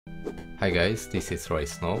Hi guys, this is Roy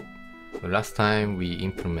Snow. Last time we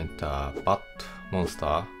implement a bat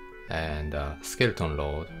monster and a skeleton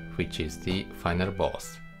lord, which is the final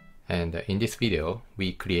boss. And in this video,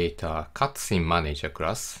 we create a cutscene manager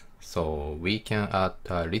class, so we can add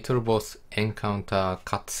a little boss encounter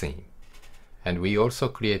cutscene. And we also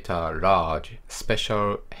create a large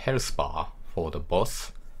special health bar for the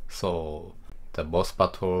boss, so the boss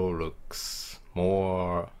battle looks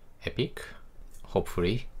more epic,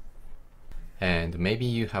 hopefully. And maybe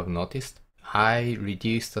you have noticed, I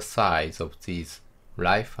reduced the size of these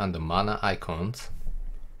life and mana icons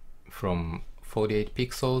from 48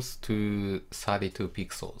 pixels to 32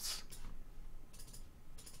 pixels.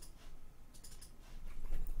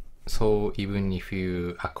 So even if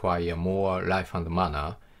you acquire more life and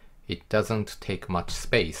mana, it doesn't take much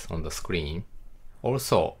space on the screen.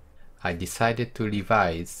 Also, I decided to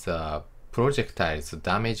revise the projectiles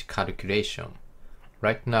damage calculation.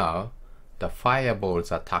 Right now, the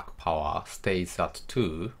fireball's attack power stays at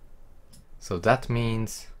 2, so that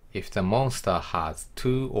means if the monster has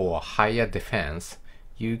 2 or higher defense,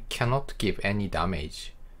 you cannot give any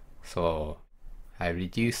damage. So I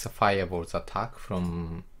reduced the fireball's attack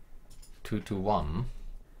from 2 to 1,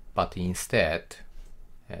 but instead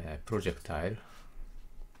projectile.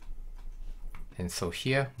 And so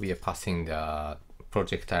here we are passing the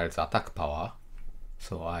projectile's attack power,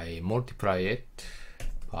 so I multiply it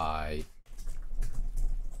by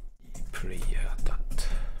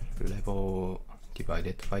player.level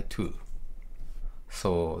divided by 2.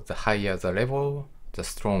 So the higher the level, the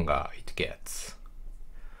stronger it gets.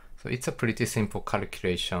 So it's a pretty simple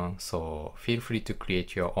calculation, so feel free to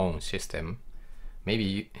create your own system.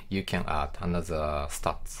 Maybe you can add another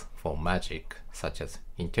stats for magic, such as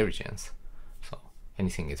intelligence. So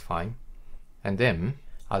anything is fine. And then,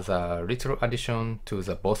 as a little addition to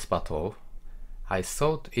the boss battle, I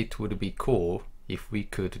thought it would be cool if we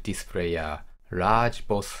could display a large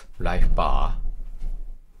boss life bar.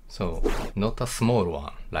 So not a small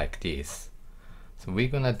one like this. So we're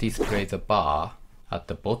gonna display the bar at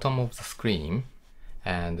the bottom of the screen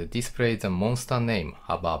and display the monster name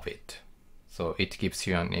above it. So it gives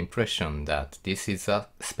you an impression that this is a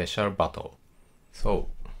special battle. So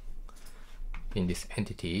in this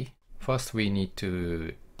entity, first we need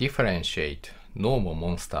to differentiate normal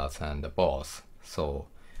monsters and the boss. So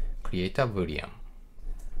create a boolean,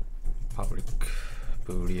 public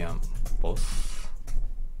boolean boss,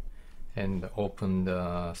 and open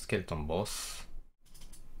the skeleton boss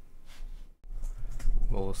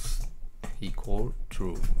equal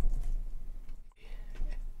true,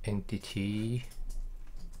 entity,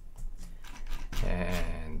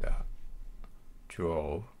 and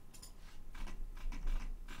draw.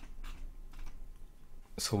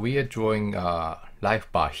 So we are drawing a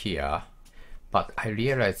life bar here, but I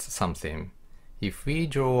realized something. If we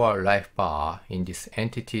draw a life bar in this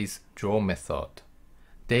entity's draw method,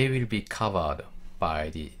 they will be covered by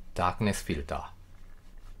the darkness filter.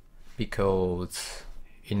 Because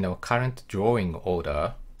in our current drawing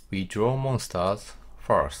order, we draw monsters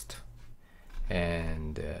first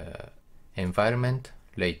and environment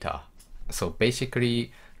later. So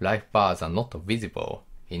basically, life bars are not visible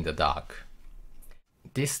in the dark.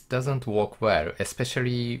 This doesn't work well,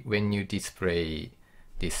 especially when you display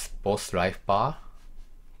this boss life bar,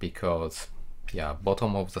 because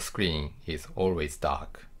bottom of the screen is always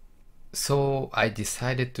dark. So I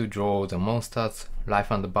decided to draw the monster's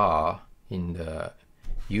life and bar in the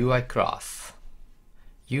UI class.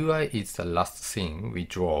 UI is the last thing we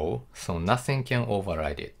draw, so nothing can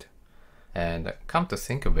override it. And come to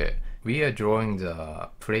think of it, we are drawing the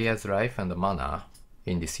player's life and mana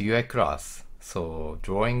in this UI class. So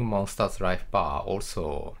drawing monster's life bar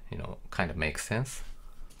also, kind of makes sense.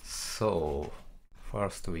 So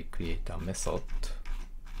first we create a method,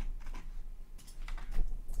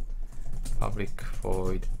 public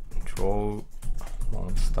void draw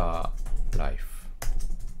monster life,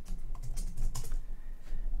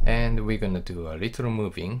 and we're gonna do a little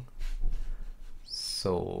moving.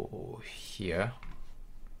 So here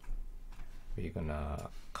we're gonna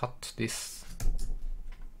cut this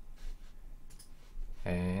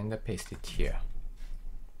and paste it here.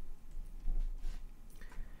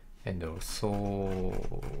 And also,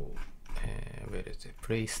 where is the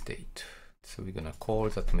play state? So we're gonna call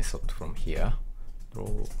that method from here,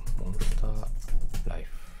 draw monster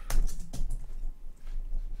life.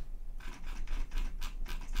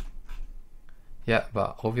 Yeah,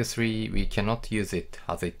 but obviously we cannot use it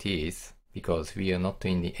as it is because we are not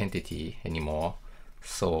in the entity anymore.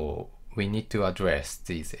 So we need to address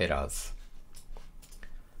these errors.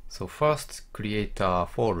 So first create a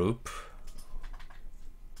for loop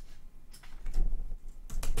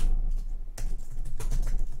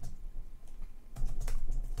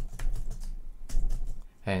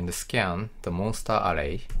and scan the monster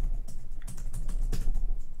array.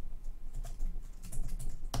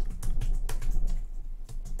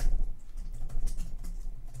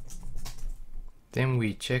 Then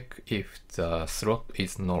we check if the slot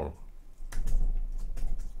is null.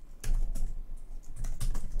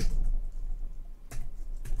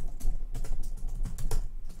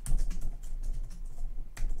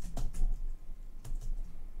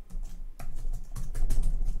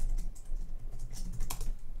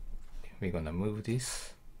 We're gonna move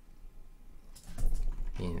this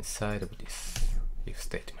inside of this if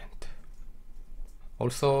statement.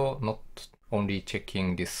 Also, not only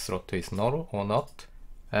checking this slot is null or not,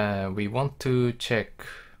 we want to check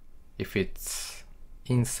if it's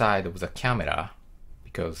inside of the camera,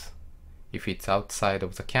 because if it's outside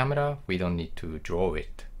of the camera, we don't need to draw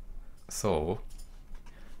it. So,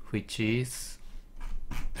 which is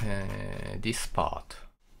this part.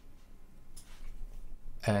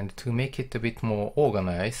 And to make it a bit more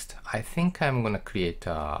organized, I think I'm gonna create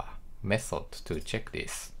a method to check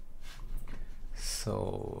this.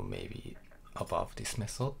 So maybe above this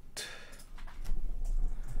method,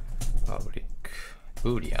 public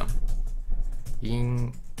boolean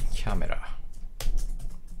in camera,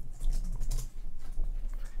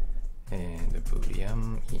 and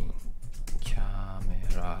boolean in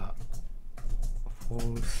camera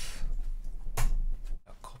false.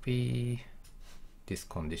 Copy this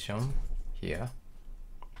condition here,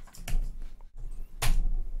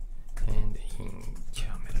 and in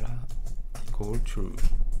camera equal true,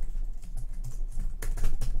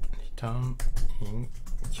 return in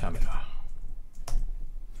camera.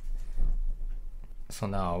 So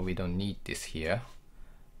now we don't need this here,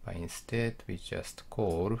 but instead we just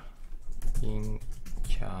call in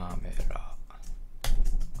camera.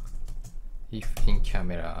 If in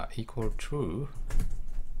camera equal true.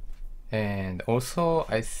 And also,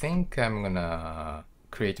 I think I'm gonna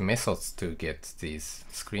create methods to get these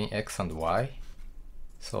screen X and Y.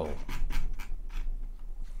 So,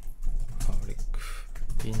 public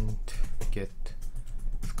int get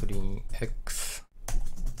screen X.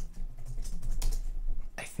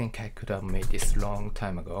 I think I could have made this long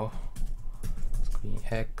time ago. Screen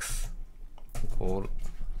X equal,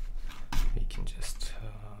 we can just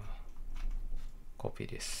copy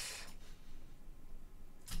this.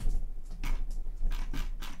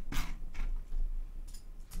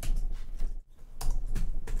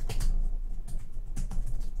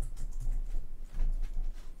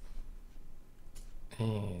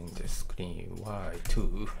 And the screen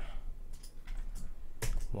Y2,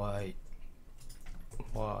 Y,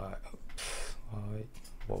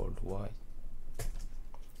 worldwide,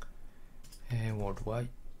 and worldwide,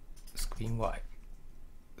 screen Y,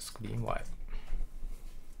 screen Y.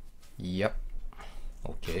 Yep,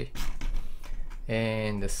 okay.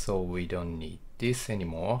 And so we don't need this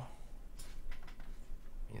anymore.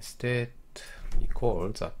 Instead, we call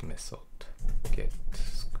that method get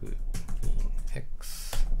screen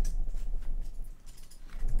X,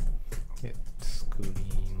 get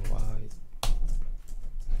screen Y,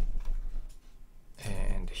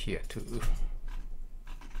 and here too.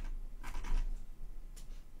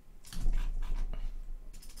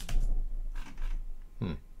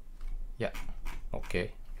 Yeah,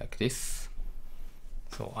 okay, like this.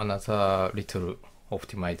 So another little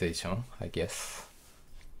optimization, I guess.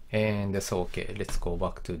 And so okay, let's go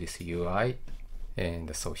back to this UI.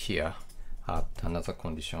 And so here, add another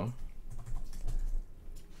condition.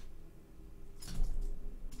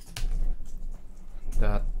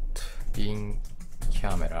 That in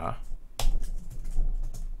camera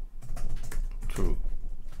true.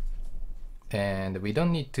 And we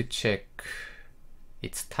don't need to check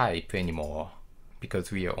its type anymore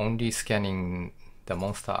because we are only scanning the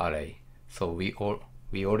monster array. So we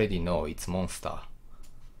already know it's monster.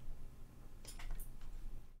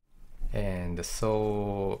 And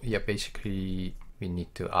so yeah, basically we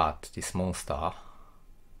need to add this monster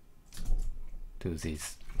to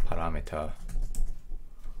this parameter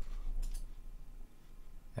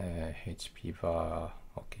HP var.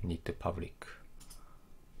 Okay, need to public.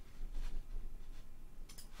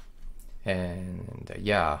 And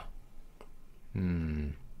yeah,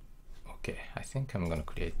 okay, I think I'm gonna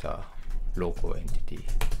create a local entity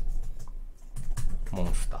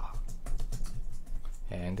monster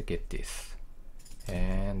and get this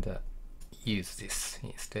and use this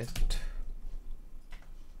instead.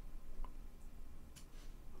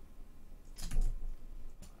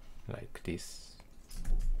 Like this.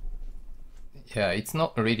 Yeah, it's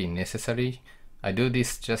not really necessary. I do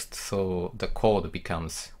this just so the code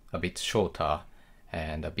becomes a bit shorter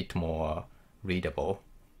and a bit more readable.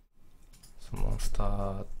 So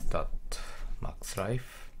monster dot max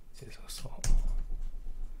life. This is also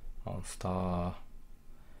monster,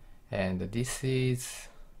 and this is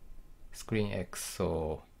screen X.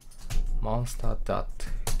 So monster dot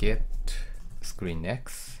get screen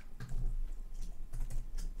X,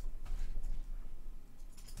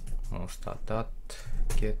 monster dot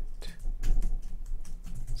get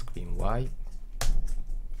screen Y,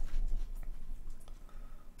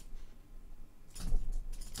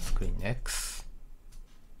 screen X,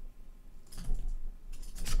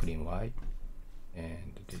 screen Y,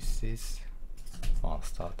 and this is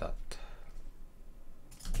monster dot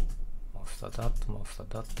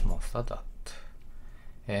monster dot,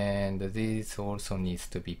 and this also needs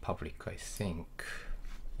to be public, I think.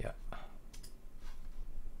 Yeah.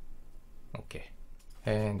 Okay.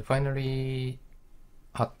 And finally,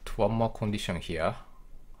 add one more condition here.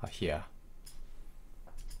 Here.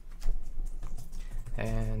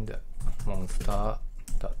 And monster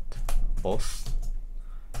dot boss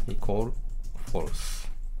equal false.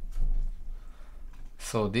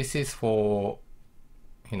 So this is for,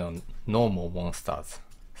 you know, normal monsters.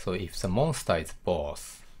 So if the monster is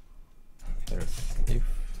boss, else if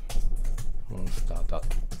monster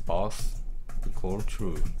dot boss equal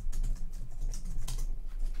true,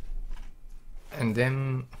 and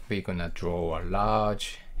then we're gonna draw a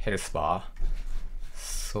large health bar.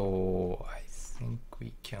 So I think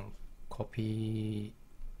we can copy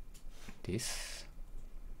this,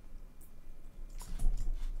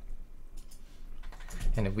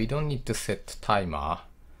 and we don't need to set timer.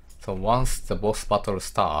 So once the boss battle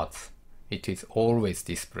starts, it is always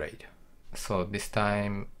displayed. So this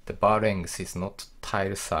time the bar length is not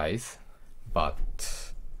tile size,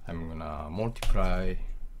 but I'm gonna multiply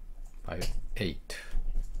by 8.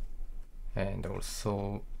 And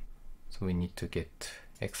also, so we need to get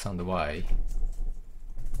X and Y.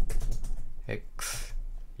 X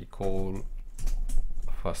equal,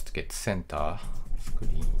 first get center,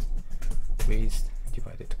 screen width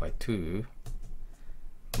divided by 2,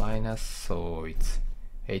 minus, so it's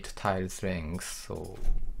 8 tiles length, so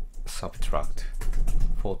subtract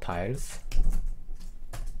 4 tiles,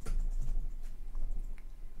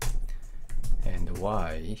 and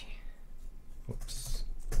Y, oops,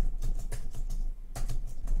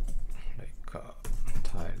 like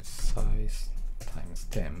tile size times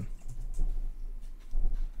 10,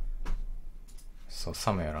 so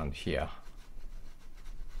somewhere around here.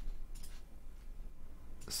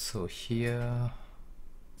 So here,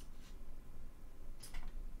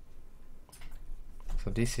 so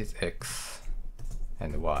this is X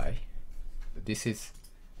and Y. This is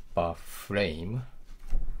bar frame,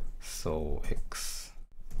 so X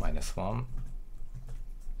minus 1,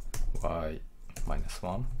 Y minus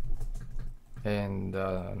 1, and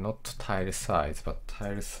not tile size, but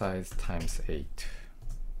tile size times 8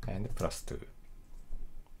 and plus 2.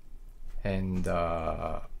 And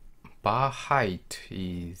bar height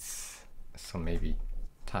is, so maybe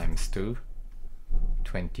times 2,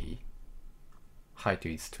 20. Height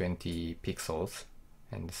is 20 pixels,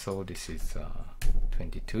 and so this is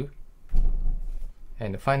 22.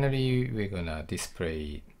 And finally, we're gonna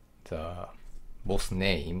display the boss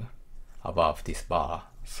name above this bar.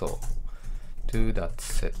 So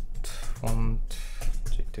do.set font,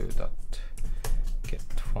 g2.get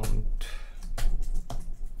font,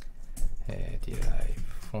 derive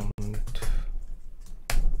font,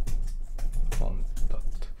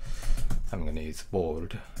 dot, I'm gonna use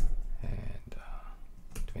bold, and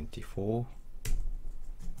 24,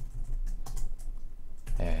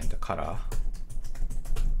 and the color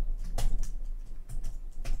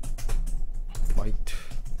white,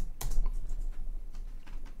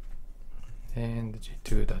 and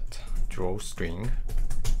g2.drawString,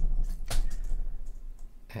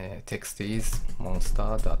 text is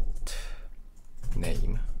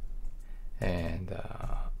monster.name, and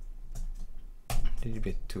a little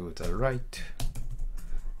bit to the right,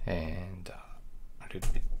 and a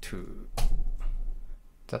little bit to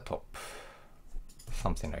the top,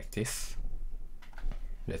 something like this.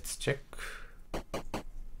 Let's check.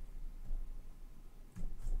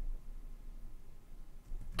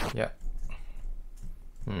 Yeah.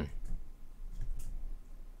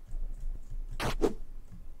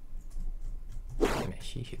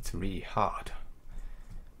 He hits really hard.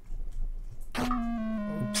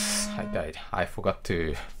 Oops, I died. I forgot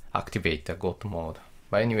to activate the GOT mode.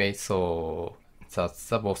 But anyway, so that's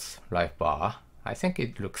the boss life bar. I think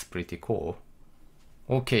it looks pretty cool.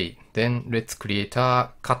 Okay, then let's create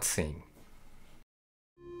a cutscene.